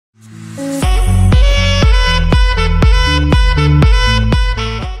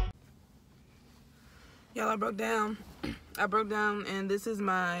broke down. And this is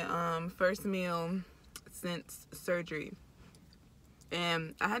my first meal since surgery.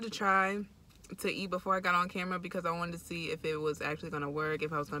 And I had to try to eat before I got on camera because I wanted to see if it was actually going to work,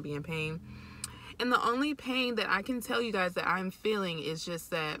 if I was going to be in pain. And the only pain that I can tell you guys that I'm feeling is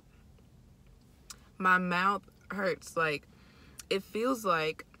just that my mouth hurts. Like, it feels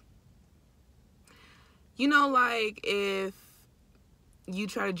like, you know, like if you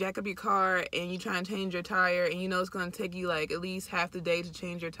try to jack up your car and you try and change your tire and you know it's going to take you like at least half the day to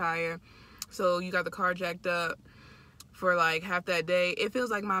change your tire. So you got the car jacked up for like half that day. It feels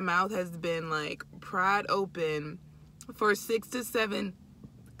like my mouth has been like pried open for 6 to 7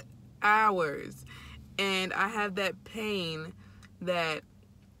 hours. And I have that pain that,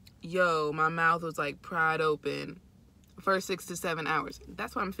 yo, my mouth was like pried open for 6 to 7 hours.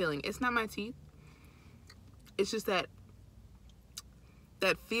 That's what I'm feeling. It's not my teeth. It's just that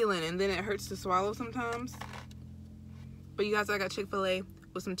feeling, and then it hurts to swallow sometimes. But you guys, I got Chick-Fil-A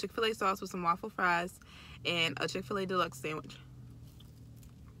with some Chick-Fil-A sauce with some waffle fries and a Chick-Fil-A deluxe sandwich.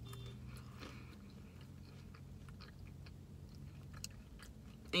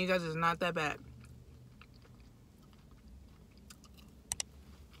 And you guys, it's not that bad.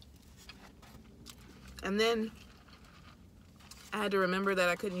 And then I had to remember that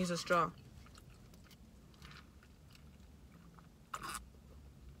I couldn't use a straw.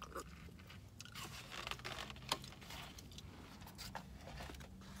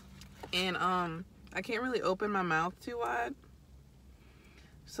 And I can't really open my mouth too wide.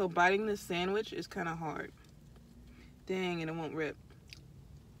 So biting this sandwich is kind of hard. Dang, and it won't rip.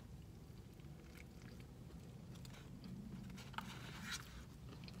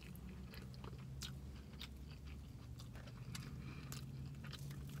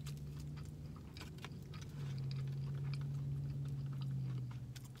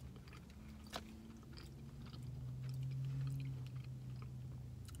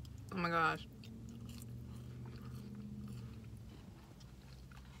 Oh my gosh.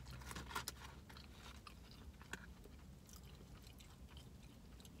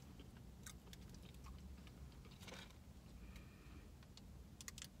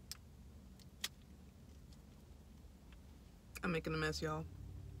 I'm making a mess, y'all.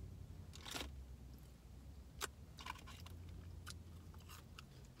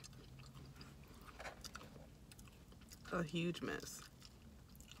 A huge mess.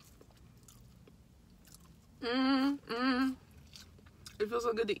 It feels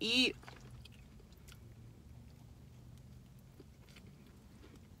so good to eat.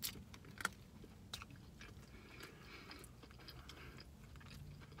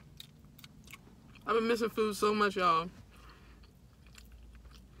 I've been missing food so much, y'all.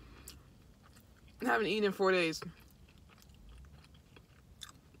 I haven't eaten in 4 days.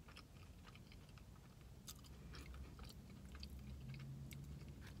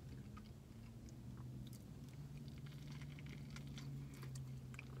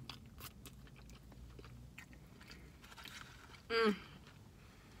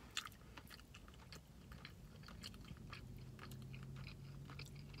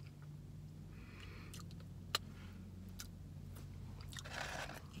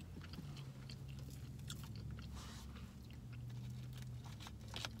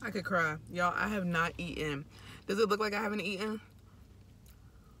 I could cry. Y'all, I have not eaten. Does it look like I haven't eaten?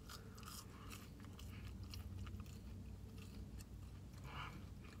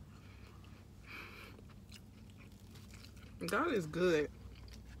 God is good.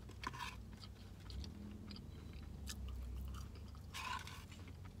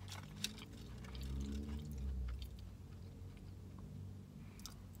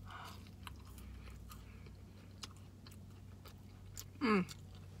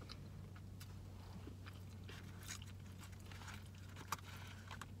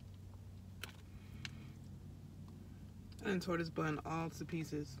 I done tore this bun all to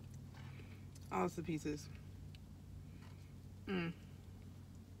pieces. All to pieces. Because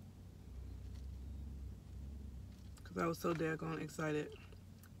I was so daggone excited.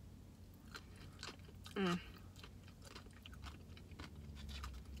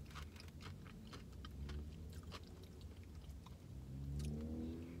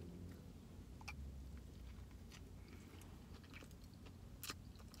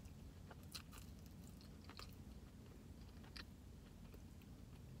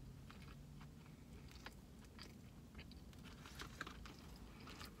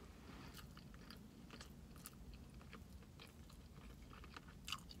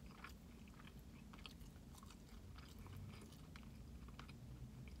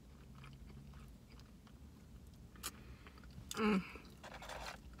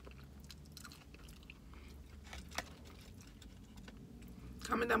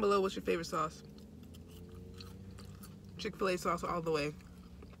 down below what's your favorite sauce. Chick-fil-A sauce all the way.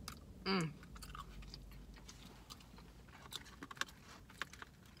 And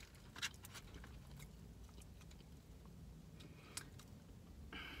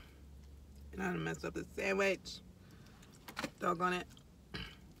I done messed up this sandwich. Doggone it.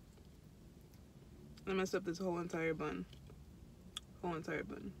 I messed up this whole entire bun. Whole entire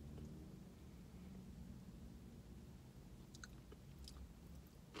bun.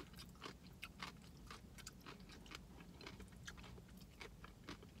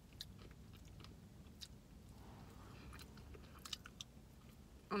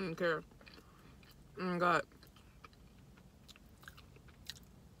 I don't even care. Oh my God.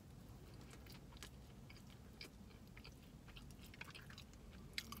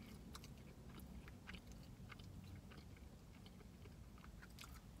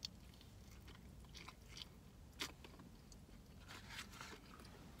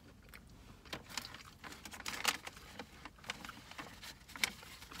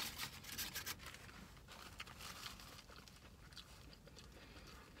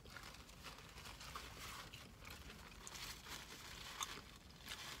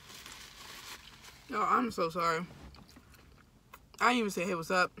 No, I'm so sorry. I didn't even say, hey,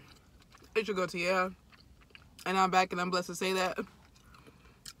 what's up? It should go to yeah. And I'm back and I'm blessed to say that.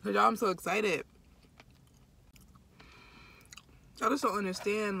 Because y'all, I'm so excited. Y'all just don't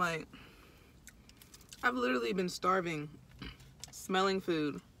understand, like, I've literally been starving, smelling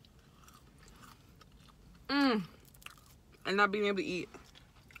food, and not being able to eat.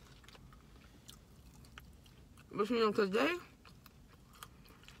 But you know, today,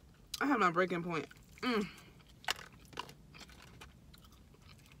 I had my breaking point.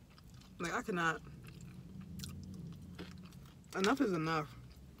 Like, I cannot. Enough is enough.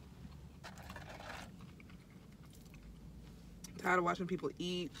 Tired of watching people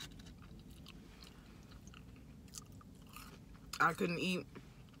eat. I couldn't eat.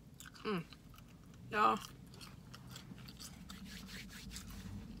 Y'all.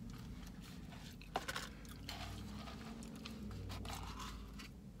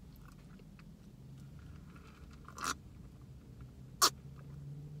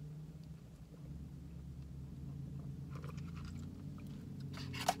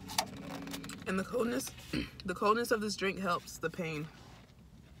 And the coldness of this drink helps the pain,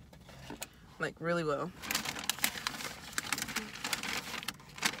 like, really well.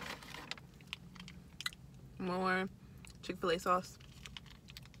 More Chick-fil-A sauce.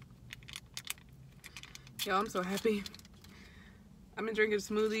 Y'all, I'm so happy. I've been drinking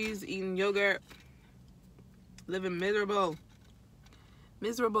smoothies, eating yogurt, living miserable.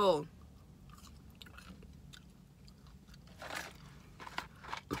 Miserable.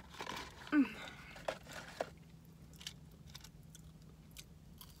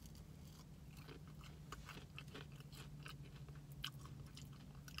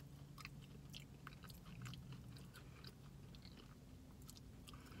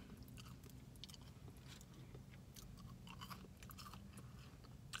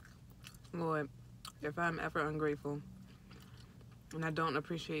 Lord, if I'm ever ungrateful and I don't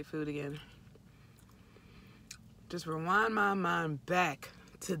appreciate food again, just rewind my mind back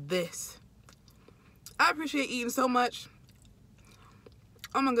to this. I appreciate eating so much.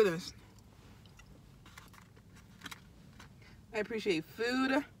 Oh my goodness. I appreciate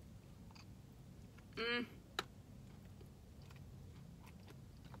food.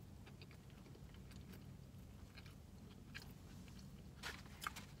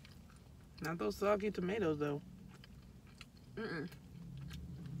 Not those soggy tomatoes, though.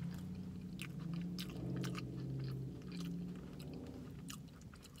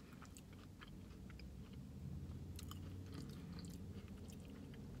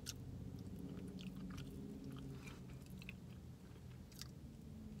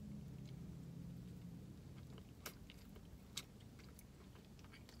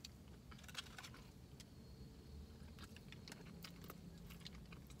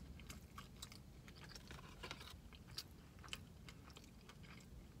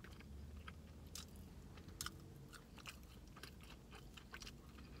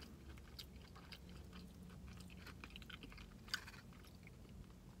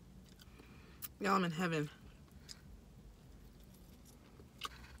 Y'all, I'm in heaven.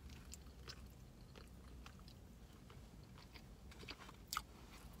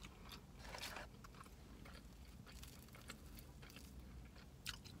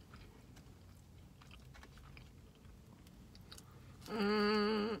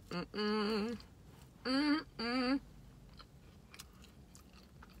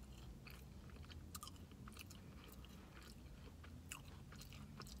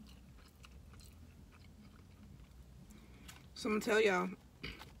 So I'm gonna tell y'all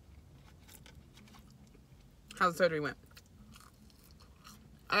how the surgery went.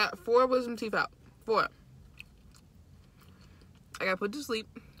 I got 4 wisdom teeth out. 4. I got put to sleep.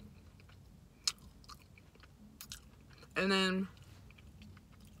 And then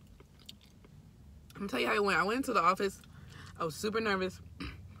I'm gonna tell you how it went. I went into the office. I was super nervous.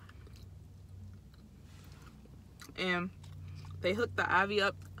 And they hooked the IV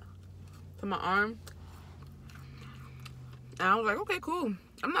up to my arm. And I was like, okay, cool.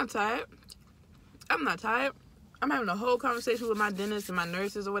 I'm not tired. I'm not tired. I'm having a whole conversation with my dentist and my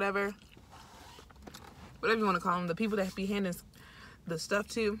nurses or whatever. Whatever you want to call them. The people that be handing the stuff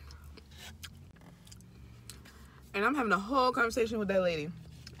to. And I'm having a whole conversation with that lady.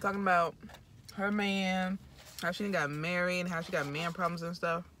 Talking about her man. How she got married. How she got man problems and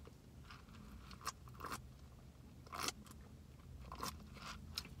stuff.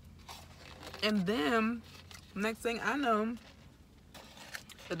 And then, next thing I know,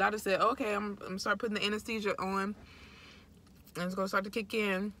 the doctor said, okay, I'm going to start putting the anesthesia on. And it's going to start to kick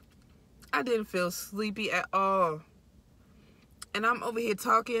in. I didn't feel sleepy at all. And I'm over here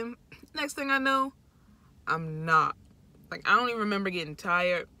talking. Next thing I know, I'm not. Like, I don't even remember getting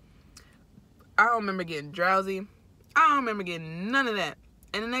tired. I don't remember getting drowsy. I don't remember getting none of that.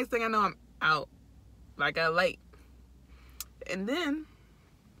 And the next thing I know, I'm out. Like a light. And then,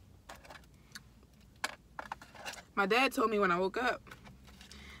 my dad told me when I woke up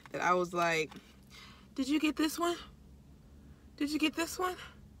that I was like, did you get this one? Did you get this one?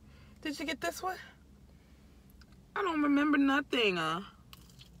 Did you get this one? I don't remember nothing. And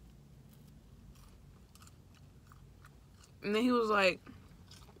then he was like,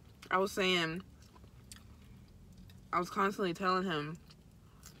 I was constantly telling him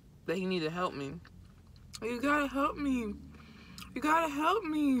that he needed to help me. You gotta help me. You gotta help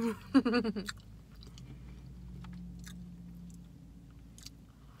me.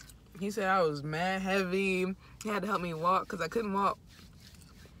 He said I was mad heavy. He had to help me walk because I couldn't walk.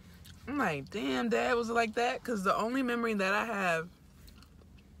 I'm like, damn, Dad, was it like that? Because the only memory that I have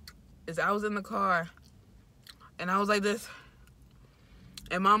is I was in the car and I was like this.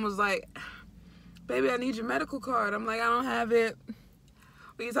 And Mom was like, baby, I need your medical card. I'm like, I don't have it.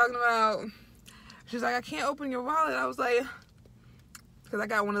 What are you talking about? She's like, I can't open your wallet. I was like, because I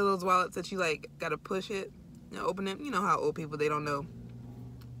got one of those wallets that you like got to push it and open it. You know how old people, they don't know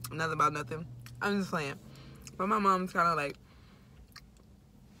nothing about nothing. I'm just playing. But my mom's kind of like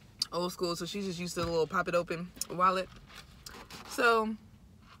old school, so she's just used to the little pop it open wallet. So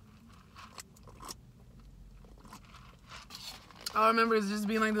all I remember is just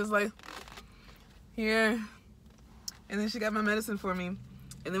being like this, like, here. And then she got my medicine for me.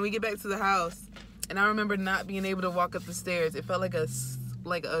 And then we get back to the house. And I remember not being able to walk up the stairs. It felt like a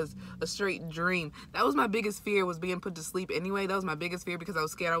straight dream. That was my biggest fear, was being put to sleep anyway. That was my biggest fear because I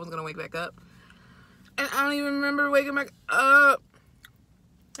was scared I was going to wake back up. And I don't even remember waking back up.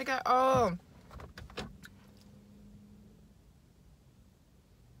 Like at all.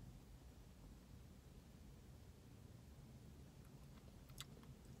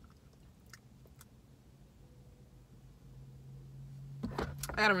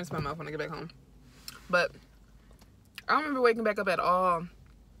 I gotta rinse my mouth when I get back home. But I don't remember waking back up at all.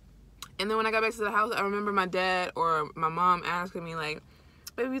 And then when I got back to the house, I remember my dad or my mom asking me like,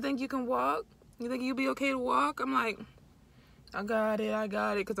 baby, you think you can walk? You think you'll be okay to walk? I'm like, I got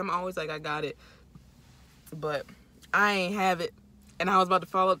it. Because I'm always like, I got it. But I ain't have it. And I was about to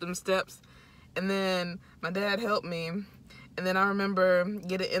fall up them steps. And then my dad helped me. And then I remember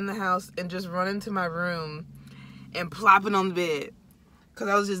getting in the house and just running to my room and plopping on the bed. Because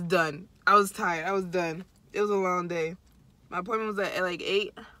I was just done. I was tired. I was done. It was a long day. My appointment was at like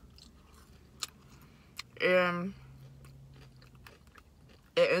 8. And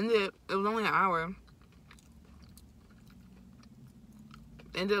it ended, it was only an hour.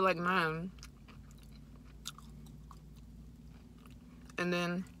 It ended at like 9. And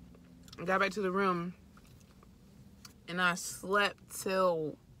then I got back to the room and I slept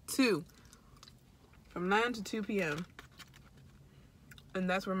till 2. From 9 to 2 p.m. And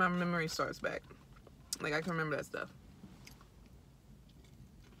that's where my memory starts back. Like, I can remember that stuff.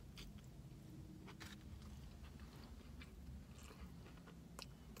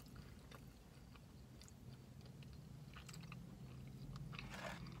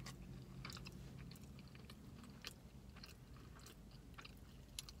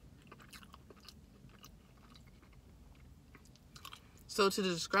 So to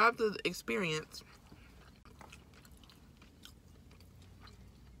describe the experience,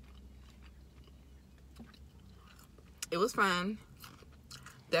 it was fun.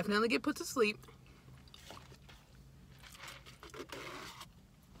 Definitely get put to sleep.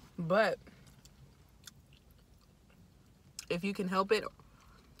 But if you can help it,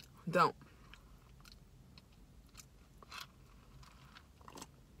 don't.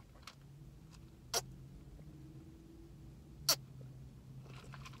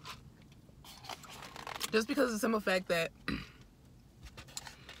 Just because of the simple fact that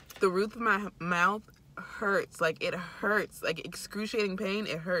the roof of my mouth hurts. Like, it hurts. Like, excruciating pain.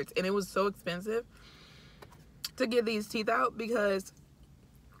 It hurts. And it was so expensive to get these teeth out because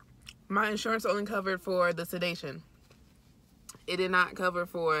my insurance only covered for the sedation. It did not cover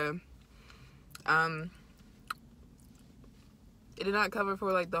for,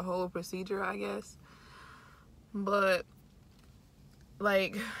 like, the whole procedure, I guess. But,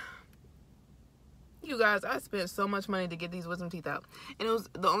 like, you guys, I spent so much money to get these wisdom teeth out. And it was,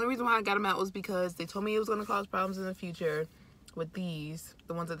 the only reason why I got them out was because they told me it was going to cause problems in the future with these,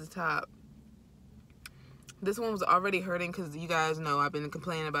 the ones at the top. This one was already hurting because you guys know I've been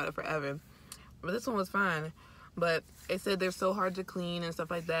complaining about it forever. But this one was fine. But it said they're so hard to clean and stuff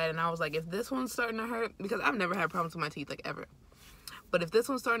like that. And I was like, if this one's starting to hurt, because I've never had problems with my teeth, like, ever. But if this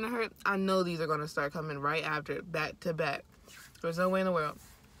one's starting to hurt, I know these are going to start coming right after, back to back. There's no way in the world.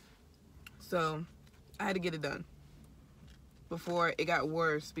 So I had to get it done before it got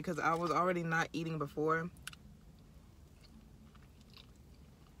worse because I was already not eating before.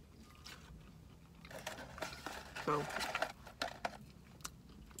 So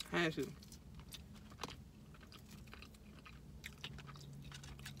I had to.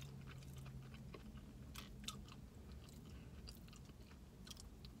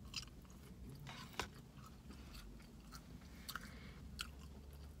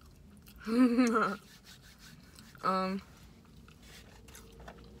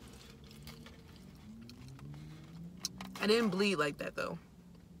 I didn't bleed like that though.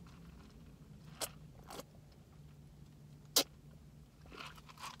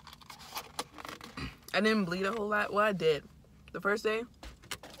 I didn't bleed a whole lot. Well, I did. The first day,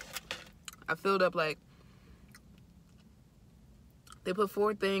 I filled up, like, they put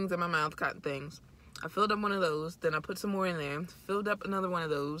 4 things in my mouth, cotton things. I filled up one of those, then I put some more in there, filled up another one of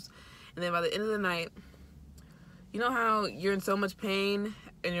those, and then by the end of the night, you know how you're in so much pain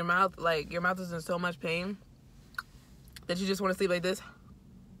in your mouth, like, your mouth is in so much pain that you just want to sleep like this?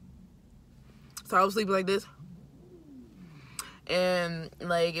 So I was sleeping like this. And,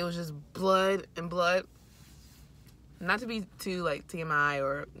 like, it was just blood and blood. Not to be too, like, TMI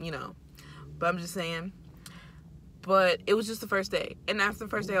or, you know. But I'm just saying. But it was just the first day. And after the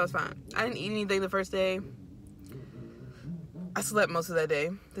first day, I was fine. I didn't eat anything the first day. I slept most of that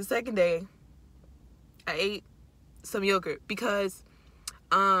day. The second day, I ate some yogurt. Because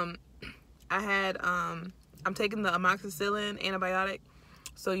I'm taking the amoxicillin antibiotic.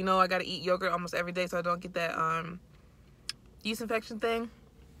 So, you know, I got to eat yogurt almost every day so I don't get that yeast infection thing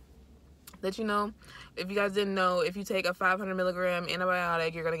that, you know, if you guys didn't know, if you take a 500 milligram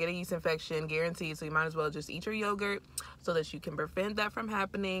antibiotic, you're going to get a yeast infection, guaranteed. So you might as well just eat your yogurt so that you can prevent that from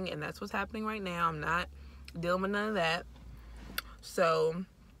happening. And that's what's happening right now. I'm not dealing with none of that. So,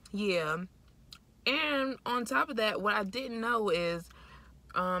 yeah. And on top of that, what I didn't know is,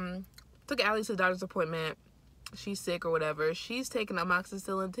 took Allie to the doctor's appointment. She's sick or whatever. She's taking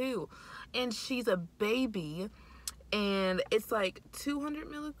amoxicillin too. And she's a baby. And it's like 200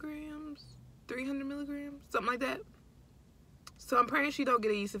 milligrams, 300 milligrams, something like that. So I'm praying she don't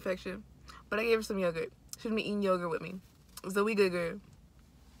get a yeast infection. But I gave her some yogurt. She's been eating yogurt with me. So we good, girl.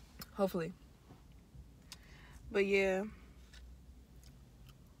 Hopefully. But yeah.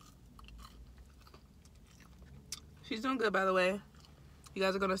 She's doing good, by the way. You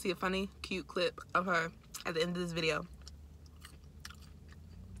guys are going to see a funny, cute clip of her at the end of this video.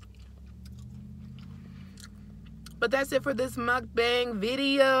 But that's it for this mukbang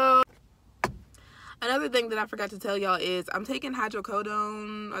video. Another thing that I forgot to tell y'all is I'm taking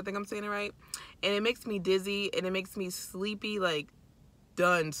hydrocodone. I think I'm saying it right. And it makes me dizzy and it makes me sleepy, like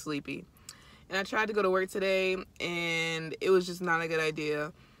done sleepy. And I tried to go to work today and it was just not a good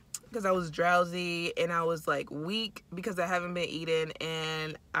idea because I was drowsy and I was like weak because I haven't been eating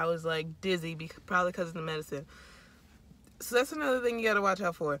and I was like dizzy probably because of the medicine. So that's another thing you got to watch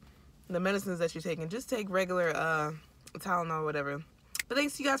out for. The medicines that you're taking. Just take regular Tylenol or whatever. But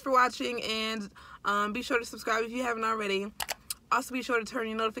thanks you guys for watching, and be sure to subscribe if you haven't already. Also be sure to turn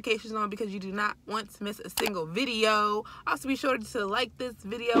your notifications on because you do not want to miss a single video. Also be sure to like this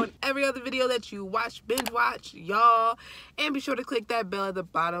video and every other video that you watch, binge watch, y'all. And be sure to click that bell at the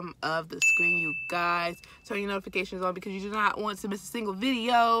bottom of the screen, you guys. Turn your notifications on because you do not want to miss a single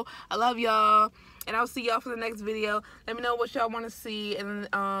video. I love y'all. And I'll see y'all for the next video. Let me know what y'all want to see in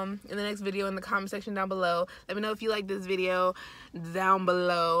the next video in the comment section down below. Let me know if you like this video down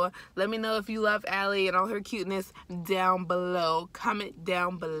below. Let me know if you love Allie and all her cuteness down below. Comment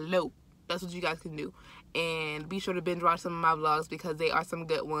down below. That's what you guys can do. And be sure to binge watch some of my vlogs because they are some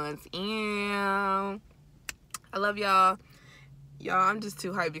good ones. And I love y'all. Y'all, I'm just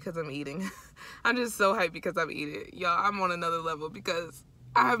too hyped because I'm eating. I'm just so hyped because I'm eating. Y'all, I'm on another level because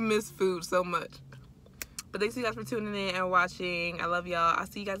I have missed food so much. But thanks you guys for tuning in and watching. I love y'all. I'll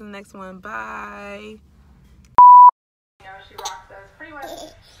see you guys in the next one. Bye. You know, she rocks us pretty much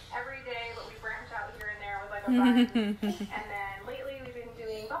every day, but we branch out here and there with like a bun. And then lately we've been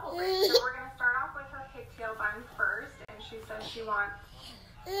doing bubble braids. So we're going to start off with her pigtail bun first. And she says she wants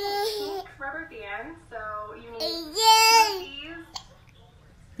pink rubber bands. So you need two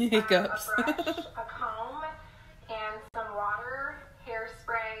of these, a brush, a comb, and some water,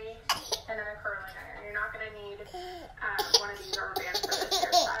 hairspray, and then a curling iron. You're not going to need one